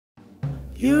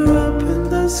You're up in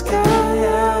the sky,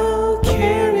 I'll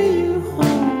carry you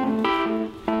home.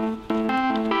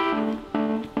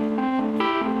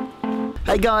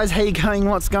 Hey guys, how you going?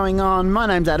 What's going on? My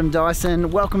name's Adam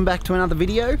Dyson. Welcome back to another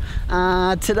video.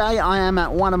 Today I am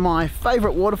at one of my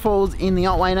favourite waterfalls in the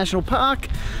Otway National Park.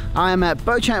 I am at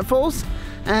Beauchamp Falls.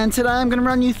 And today I'm going to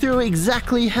run you through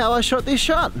exactly how I shot this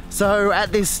shot. So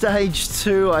at this stage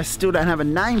too, I still don't have a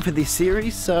name for this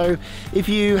series, so if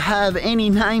you have any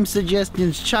name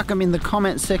suggestions, chuck them in the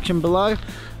comment section below.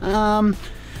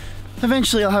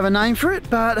 Eventually I'll have a name for it,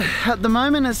 but at the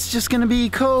moment it's just going to be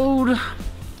called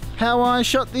How I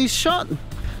Shot This Shot.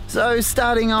 So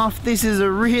starting off, this is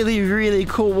a really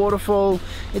cool waterfall.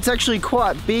 It's actually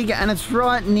quite big and it's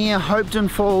right near Hopetoun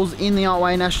Falls in the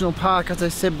Otway National Park, as I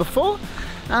said before.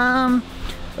 A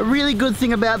really good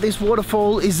thing about this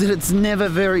waterfall is that it's never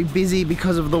very busy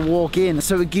because of the walk in,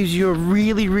 so it gives you a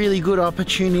really good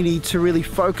opportunity to really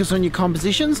focus on your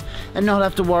compositions and not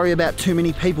have to worry about too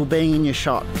many people being in your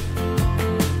shot.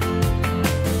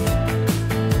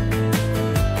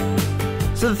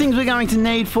 So the things we're going to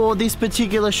need for this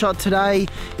particular shot today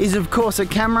is of course a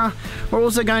camera. We're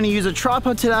also going to use a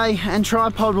tripod today, and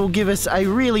tripod will give us a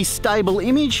really stable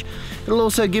image. It'll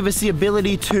also give us the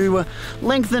ability to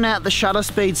lengthen out the shutter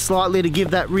speed slightly to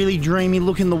give that really dreamy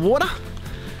look in the water.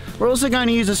 We're also going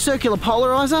to use a circular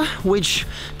polarizer which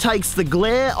takes the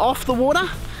glare off the water,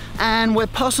 and we're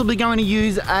possibly going to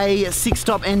use a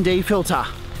 6-stop ND filter.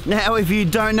 Now, if you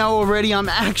don't know already, I'm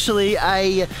actually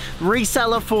a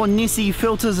reseller for Nissi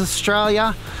Filters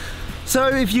Australia. So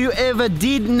if you ever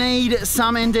did need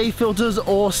some ND filters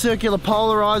or circular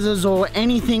polarizers or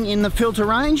anything in the filter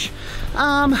range,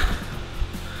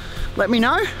 let me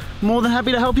know. More than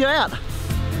happy to help you out.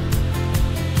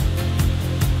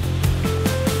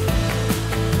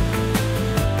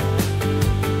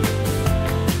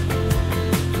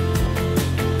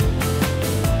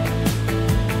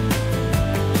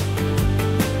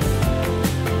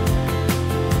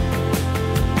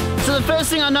 So the first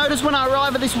thing I noticed when I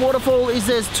arrive at this waterfall is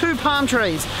there's 2 palm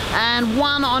trees and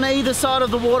one on either side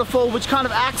of the waterfall, which kind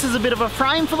of acts as a bit of a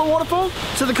frame for the waterfall.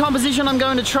 So the composition I'm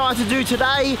going to try to do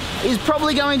today is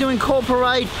probably going to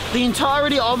incorporate the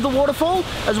entirety of the waterfall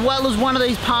as well as one of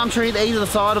these palm trees either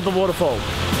side of the waterfall.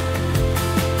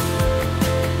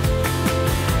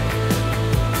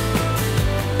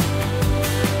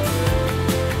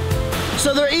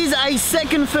 So there is a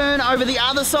second fern over the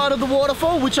other side of the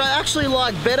waterfall, which I actually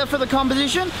like better for the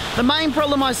composition. The main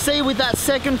problem I see with that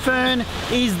second fern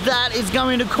is that it's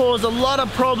going to cause a lot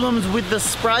of problems with the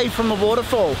spray from the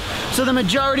waterfall. So the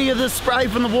majority of the spray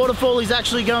from the waterfall is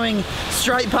actually going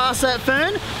straight past that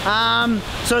fern.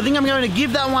 So I think I'm going to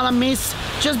give that one a miss,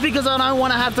 just because I don't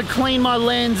want to have to clean my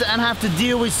lens and have to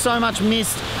deal with so much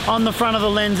mist on the front of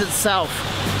the lens itself.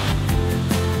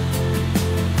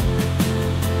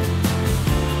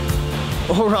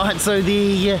 Alright, so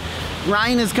the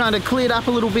rain has kind of cleared up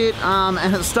a little bit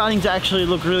and it's starting to actually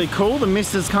look really cool. The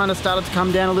mist has kind of started to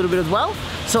come down a little bit as well.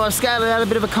 So I've scouted out a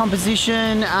bit of a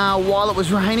composition while it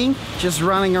was raining, just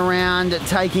running around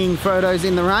taking photos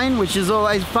in the rain, which is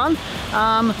always fun.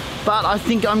 But I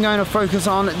think I'm going to focus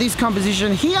on this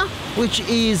composition here, which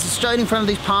is straight in front of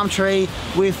this palm tree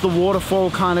with the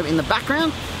waterfall kind of in the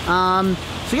background.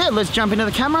 So yeah, let's jump into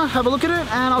the camera, have a look at it,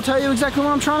 and I'll tell you exactly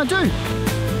what I'm trying to do.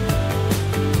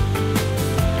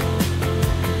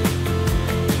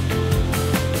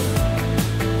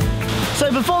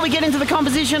 So before we get into the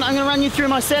composition, I'm going to run you through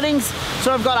my settings.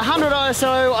 So I've got 100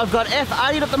 ISO, I've got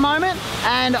f8 at the moment,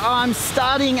 and I'm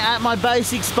starting at my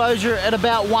base exposure at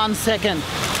about 1 second.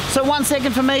 So 1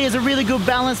 second for me is a really good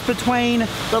balance between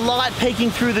the light peeking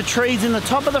through the trees in the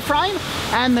top of the frame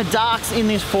and the darks in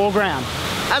this foreground.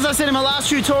 As I said in my last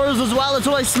tutorials as well, it's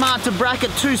always smart to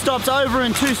bracket 2 stops over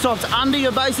and 2 stops under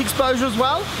your base exposure as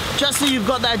well, just so you've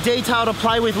got that detail to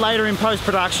play with later in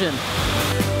post-production.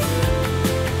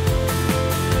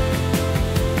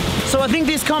 So I think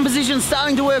this composition's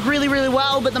starting to work really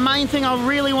well, but the main thing I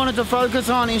really wanted to focus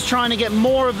on is trying to get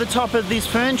more of the top of this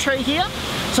fern tree here.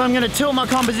 So I'm going to tilt my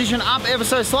composition up ever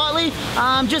so slightly,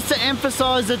 just to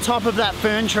emphasize the top of that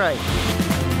fern tree.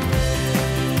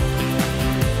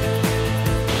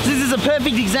 This is a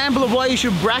perfect example of why you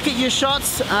should bracket your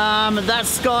shots. That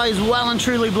sky is well and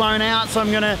truly blown out, so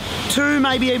I'm going to 2,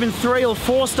 maybe even 3 or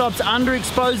 4 stops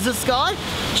underexpose the sky,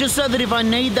 just so that if I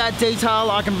need that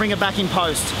detail, I can bring it back in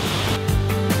post.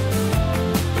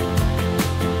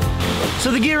 So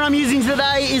the gear I'm using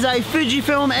today is a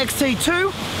Fujifilm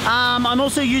X-T2. I'm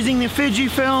also using the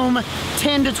Fujifilm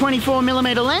 10 to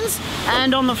 24mm lens,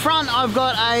 and on the front I've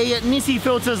got a Nissi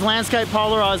Filters landscape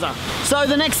polarizer. So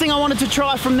the next thing I wanted to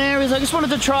try from there is I just wanted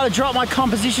to try to drop my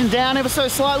composition down ever so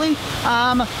slightly.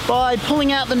 By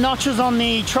pulling out the notches on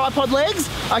the tripod legs,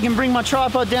 I can bring my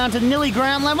tripod down to nearly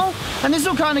ground level, and this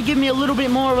will kind of give me a little bit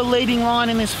more of a leading line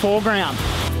in this foreground.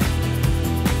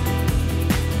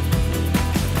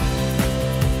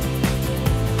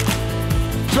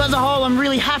 So as a whole, I'm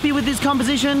really happy with this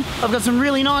composition. I've got some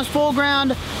really nice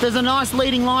foreground. There's a nice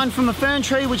leading line from the fern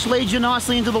tree, which leads you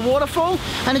nicely into the waterfall,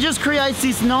 and it just creates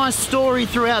this nice story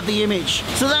throughout the image.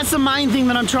 So that's the main thing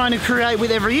that I'm trying to create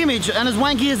with every image. And as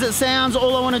wanky as it sounds,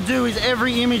 all I want to do is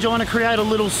every image I want to create a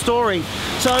little story.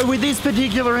 So with this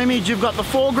particular image, you've got the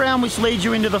foreground, which leads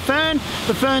you into the fern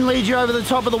leads you over the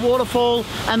top of the waterfall,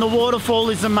 and the waterfall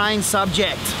is the main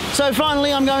subject. So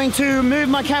finally, I'm going to move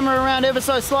my camera around ever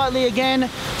so slightly again,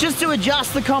 just to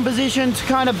adjust the composition to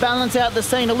kind of balance out the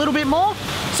scene a little bit more.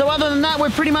 So other than that, we're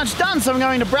pretty much done. So I'm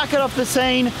going to bracket off the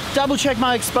scene, double check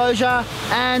my exposure,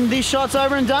 and this shot's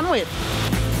over and done with.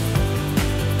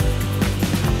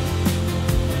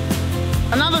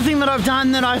 Another thing that I've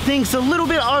done that I think is a little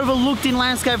bit overlooked in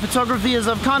landscape photography is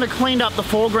I've kind of cleaned up the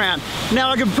foreground. Now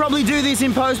I could probably do this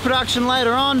in post-production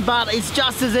later on, but it's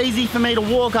just as easy for me to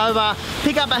walk over,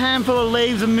 pick up a handful of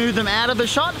leaves and move them out of the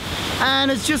shot,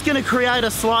 and it's just going to create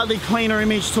a slightly cleaner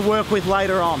image to work with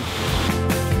later on.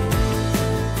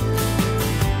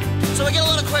 So I get a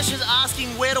lot of questions asking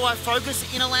where do I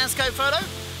focus in a landscape photo.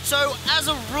 So as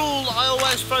a rule, I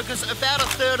always focus about a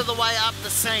third of the way up the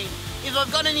scene. If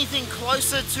I've got anything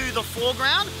closer to the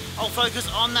foreground, I'll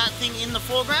focus on that thing in the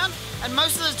foreground. And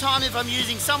most of the time, if I'm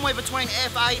using somewhere between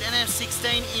f8 and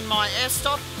f16 in my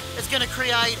f-stop, it's going to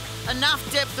create enough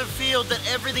depth of field that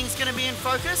everything's going to be in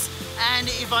focus. And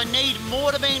if I need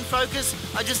more to be in focus,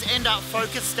 I just end up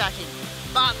focus stacking.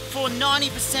 But for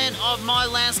 90% of my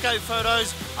landscape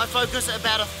photos, I focus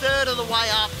about a third of the way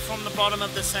up from the bottom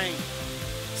of the scene.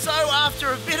 So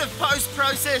after a bit of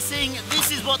post-processing,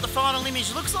 this is what the final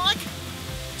image looks like.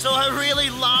 So I really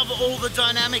love all the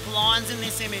dynamic lines in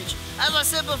this image. As I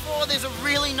said before, there's a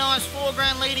really nice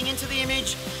foreground leading into the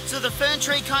image. So the fern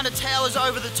tree kind of towers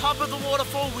over the top of the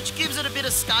waterfall, which gives it a bit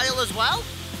of scale as well.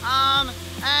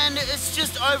 And it's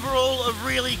just overall a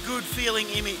really good feeling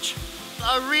image.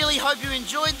 I really hope you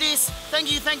enjoyed this.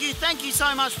 Thank you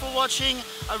so much for watching.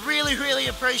 I really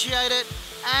appreciate it.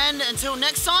 And until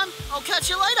next time, I'll catch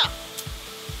you later.